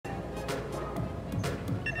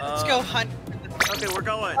Let's go hunt. Okay, we're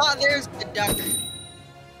going. Oh, there's the duck.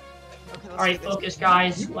 Okay, Alright, focus,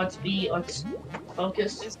 guys. Let's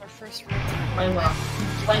focus. This is our first room. Play well.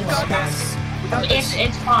 Play well, guys.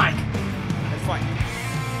 It's fine. It's fine.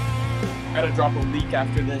 Gotta drop a leak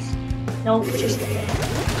after this. No, just.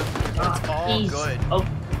 It's all ease. good. Oh.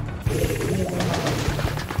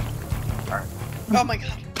 Oh my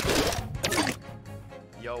god.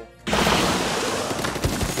 Yo.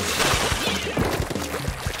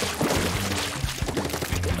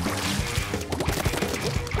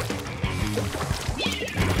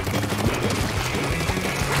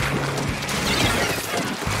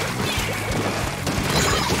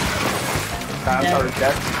 That's our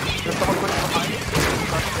death. There's someone quick behind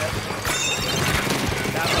you.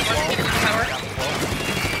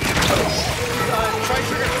 Try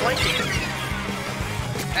trigger flanking.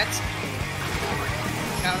 That's.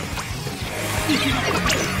 Down.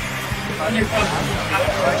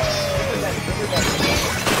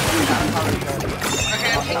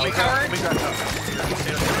 Okay, I'm taking tower.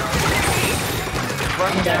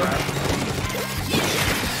 Run down.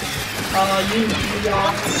 We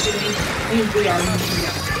are.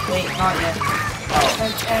 Wait, not yet. Oh,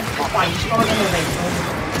 fine. You start in the race.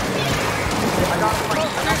 I got one.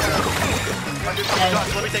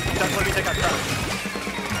 Let me take out Travis.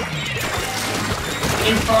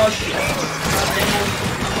 In push.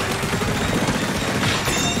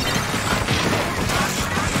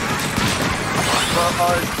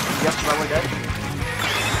 Yes, probably dead.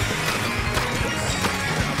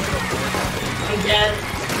 I'm dead.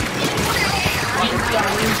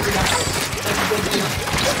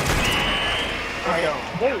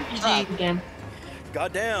 GG Again.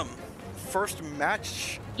 Goddamn. First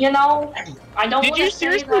match. You know, I don't Did want you to say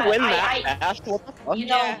seriously that. win that? Ash, what the fuck? You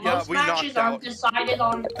know, Yeah. most we matches knocked aren't out. decided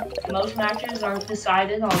on. Most matches aren't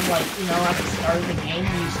decided on, like, you know, at the start of the game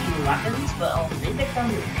when you see weapons, but they picked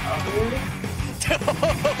undercover.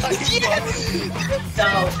 So,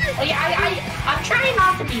 like, I'm trying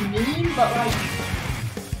not to be mean, but like,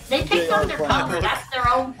 they picked undercover. That's their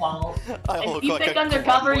own fault. If you pick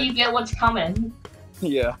undercover, you get what's coming.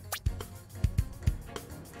 Yeah.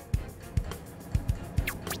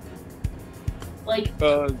 Like,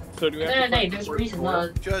 So do we have to fight there's a for reason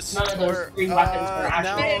score? Just none of those 3 weapons were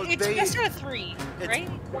actually. now It's they- best out of 3, right?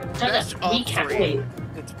 best of We can't 3. wait.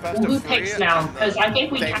 It's best Who of 3. picks now? Because I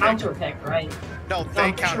think we they counter pick, right? pick. No,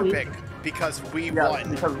 they counter pick because we won.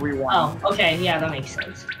 Because we won. Oh, okay, yeah, that makes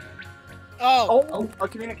sense. Oh. Oh, our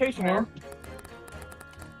communication error.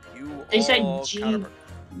 You They said all G. counter-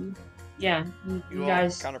 Yeah, You you all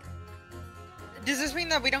guys. counter. Does this mean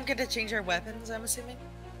that we don't get to change our weapons, I'm assuming?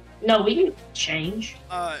 No, we can change.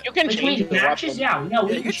 You can change Between the matches, weapon. yeah, no, we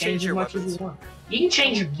you can can change change as your much as weapons. we want. You can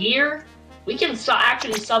change your gear. We can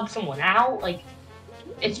actually sub someone out. Like,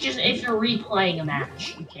 it's just if you're replaying a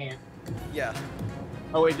match, you can. Yeah.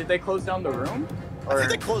 Oh wait, did they close down the room? I think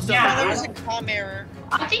they closed Yeah, down There the was room. a comm error.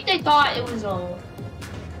 I think they thought it was a.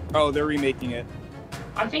 Oh, they're remaking it.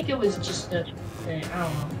 I think it was just a. I don't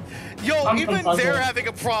know. Yo, I'm even puzzled. they're having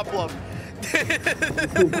a problem.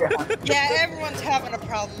 Yeah, everyone's having a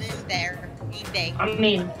problem in there.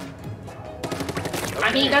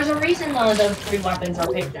 I mean, there's a reason none of those 3 weapons are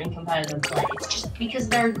picked in competitive play. It's just because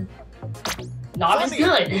they're not as Funny.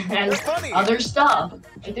 good They're as funny. other stuff.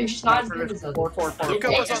 Like, they're just not as good as those. Luca It's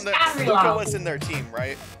was just on the not Luca reliable. was in their team,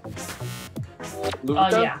 right?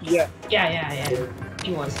 Oh, yeah. Yeah. Yeah.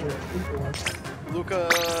 He was. He was. Luca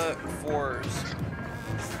fours.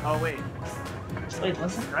 Oh wait, Wait,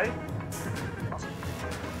 what's that? right?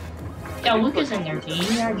 Yeah, Luca's in their team.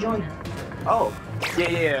 Yeah, join it. Oh.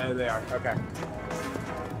 Yeah, they are. Okay.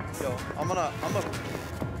 Yo, I'm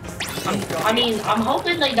I'm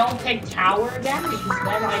hoping they don't pick Tower again because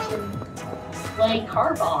then I can play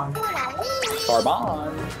Carbon.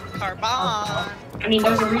 Carbon. Carbon. I mean,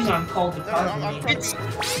 there's a reason I'm called the Carbon. I'm Name.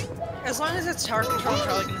 As long as it's tower control, I'm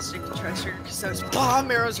probably gonna stick to Treasure because those bomb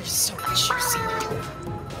arrows are so juicy.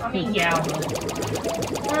 I mean, yeah.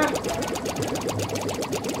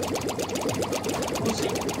 We'll see.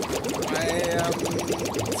 I am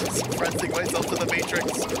suppressing myself to the Matrix.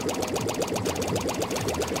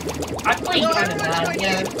 I played kind of bad,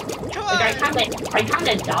 yeah. Come Like, on! I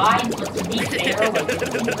kinda died, but to be fair, like, it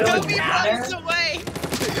didn't really Toby matter. runs away!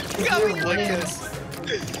 If Go you're here! Like winning. this.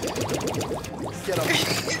 Get him.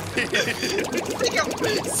 Sick him!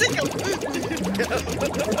 Sick him!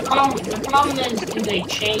 The problem is, do they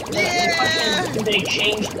change? The question is, do they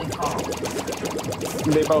change the comp?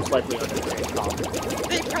 They most likely are the great comp.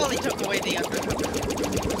 They probably took away the undercover.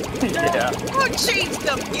 Yeah. Oh, change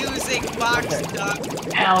the music box, Okay. duck.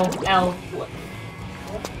 L.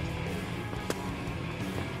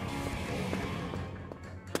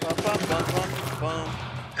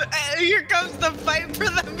 Here comes the fight for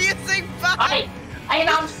the music box. And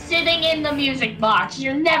I'm sitting in the music box.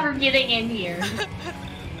 You're never getting in here.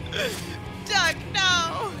 Doug,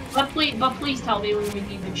 no. But please tell me when we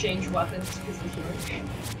need to change weapons because this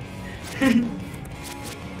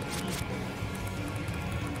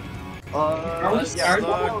Are we starting?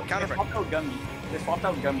 They swapped out Gummy. They swapped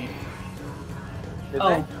out Gummy.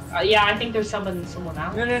 Yeah, I think there's someone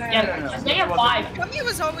out. No. Because they have 5. Gummy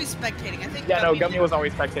was always spectating. I think. Yeah, no, Gummy was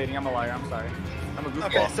always spectating. I'm a liar. I'm sorry. I'm a goofball.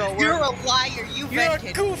 Okay, so You're a liar. You're a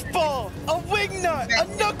goofball, a wingnut, a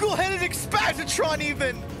knuckleheaded expansion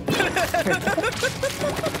even.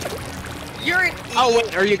 You're an Oh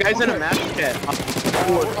wait, are you guys in a match yet?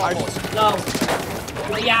 No.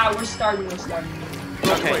 Well, yeah, we're starting.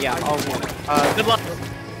 Okay, yeah, I'll win. Good luck.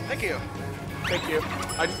 Thank you. Thank you.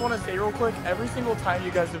 I just want to say real quick, every single time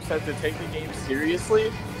you guys have said to take the game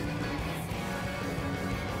seriously,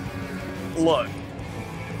 look,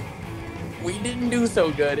 we didn't do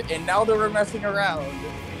so good, and now that we're messing around,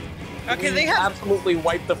 Okay, we they have absolutely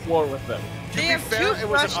wiped the floor with them. they have Fair, 2 it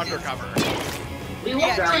was brushes. an undercover. We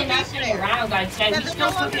weren't really messing around, I'd say. We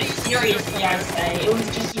still took it seriously, I'd say. It was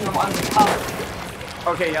just,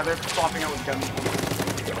 undercover. Okay, yeah, they're swapping out with Gummy.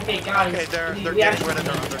 Okay, guys. Okay, they're getting rid of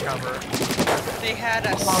their undercover. They had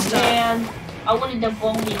a Oh man, I wanted to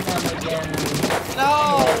bully them again.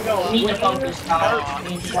 No. We need to focus, guys.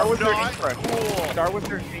 Start with their Not ink brush. cool. Start with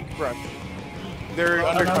their ink brush. They're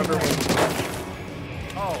undercover.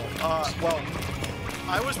 Well,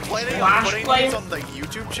 I was planning on Flash putting player? these on the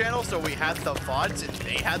YouTube channel, so we had the VODs and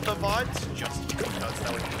they had the VODs, just because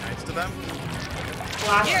that would be nice to them.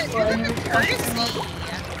 Yeah, you're the courtesy.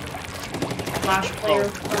 Flash player.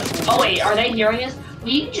 Oh wait, are they hearing us? Will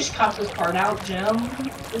you just cut this part out, Jem?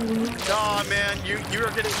 Nah, man, you're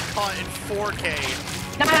getting caught in 4K.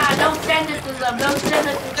 Nah, don't send it to them. Don't send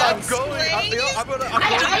it to them. I'm gonna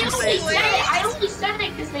I only said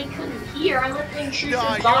it because they couldn't hear. I let them shoot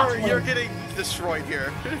some dots. Nah, you're getting destroyed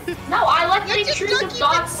here. No, I let them What shoot did some Doug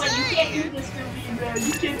dots even when you say? can't do this to me, man.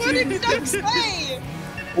 You can't What do did this Doug to me. say?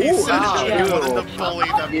 He said wow. that you wanted to bully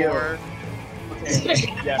them Ew. more.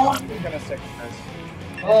 Yeah, no, I'm gonna stick with this.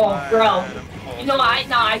 Oh, bro. You know,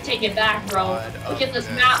 I take it back, bro. Look at this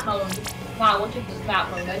map mode. Wow, look at this map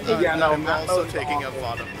mode. I take Yeah, no, I'm map also mode's taking a awful.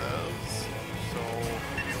 lot of those. So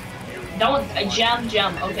Don't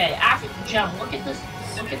Jem. Okay, after Jem, look at this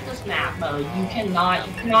map mode. You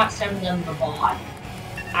cannot send them the bot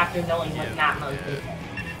after knowing what map mode is.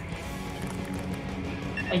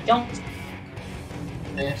 Like, don't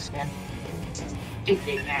this man.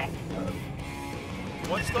 Stupid map mode.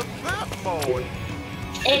 what's the map mode?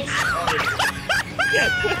 It's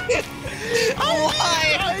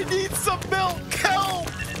I need some milk. Help!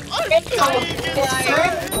 I'm it's dying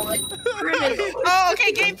critical. Oh,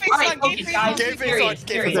 okay, game face Alright, on, game okay, face guys. on. Game face Serious, on.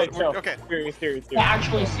 Game face serious. on. Okay. Serious. Yeah,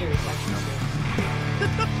 actually serious.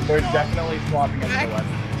 They're definitely swapping out the weapon.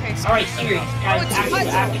 Okay, so Alright, serious, guys. Actually.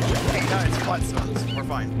 Yeah, it's flat zones. We're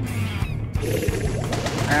fine.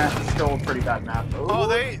 Still a pretty bad map. Oh,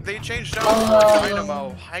 they changed out the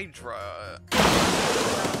Dynamo Hydra.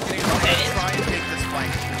 Try and take this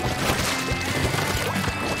flank.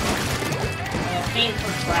 Paint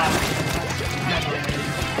for trap.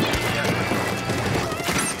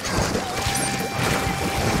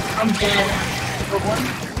 I'm dead.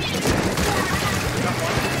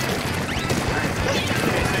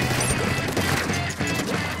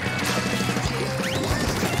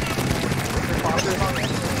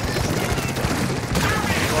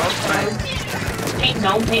 Paint no.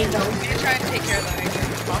 I'm gonna try and take care of the Hydra.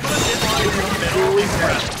 I'm gonna get on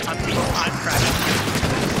the middle. I'm crashing.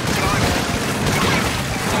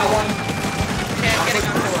 Got one. Okay, I'm getting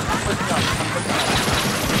on board.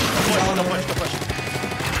 The push.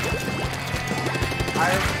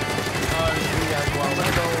 I'm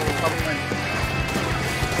gonna go supplement.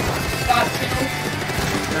 Got two.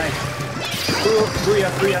 Nice.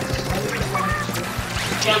 Booyah.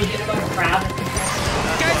 Jem, get on crab.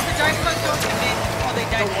 Guys, the Dynamo's going to mid. Oh, they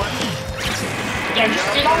died. Yeah, just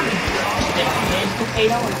stay on me. Stay on me. It's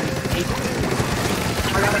potato and potato.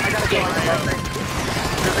 I gotta go.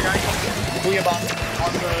 There's a guy Booyah bomb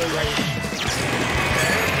on the right.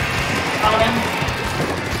 Got him.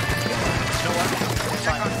 You know what?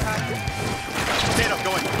 Potato,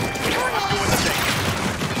 going. I'm doing the thing.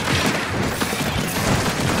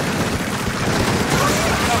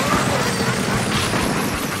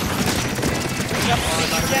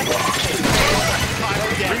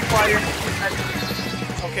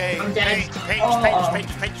 Okay. I'm dead. Paint. Oh. I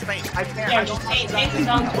can't. Yeah, just paint the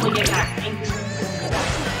zone until we get back. Paint the zone until we get back.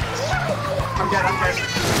 I'm dead.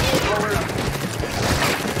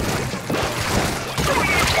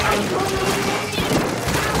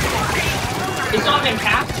 It's not been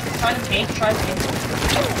capped. Try to tank, try to tank.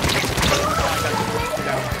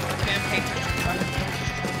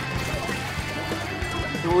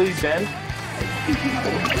 Julie's dead.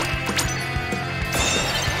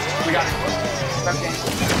 We got it. Okay.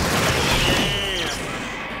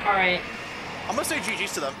 Alright. I'm gonna say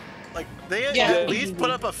GG's to them. Like, they at least put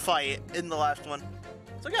up a fight in the last one.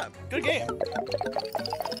 So yeah, good game.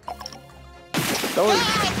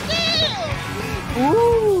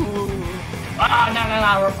 Ooh. Ah,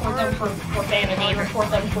 no. Report them for profanity. Report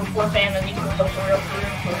them for profanity. For real.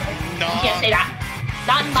 You can't say that.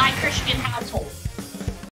 Not in my Christian household.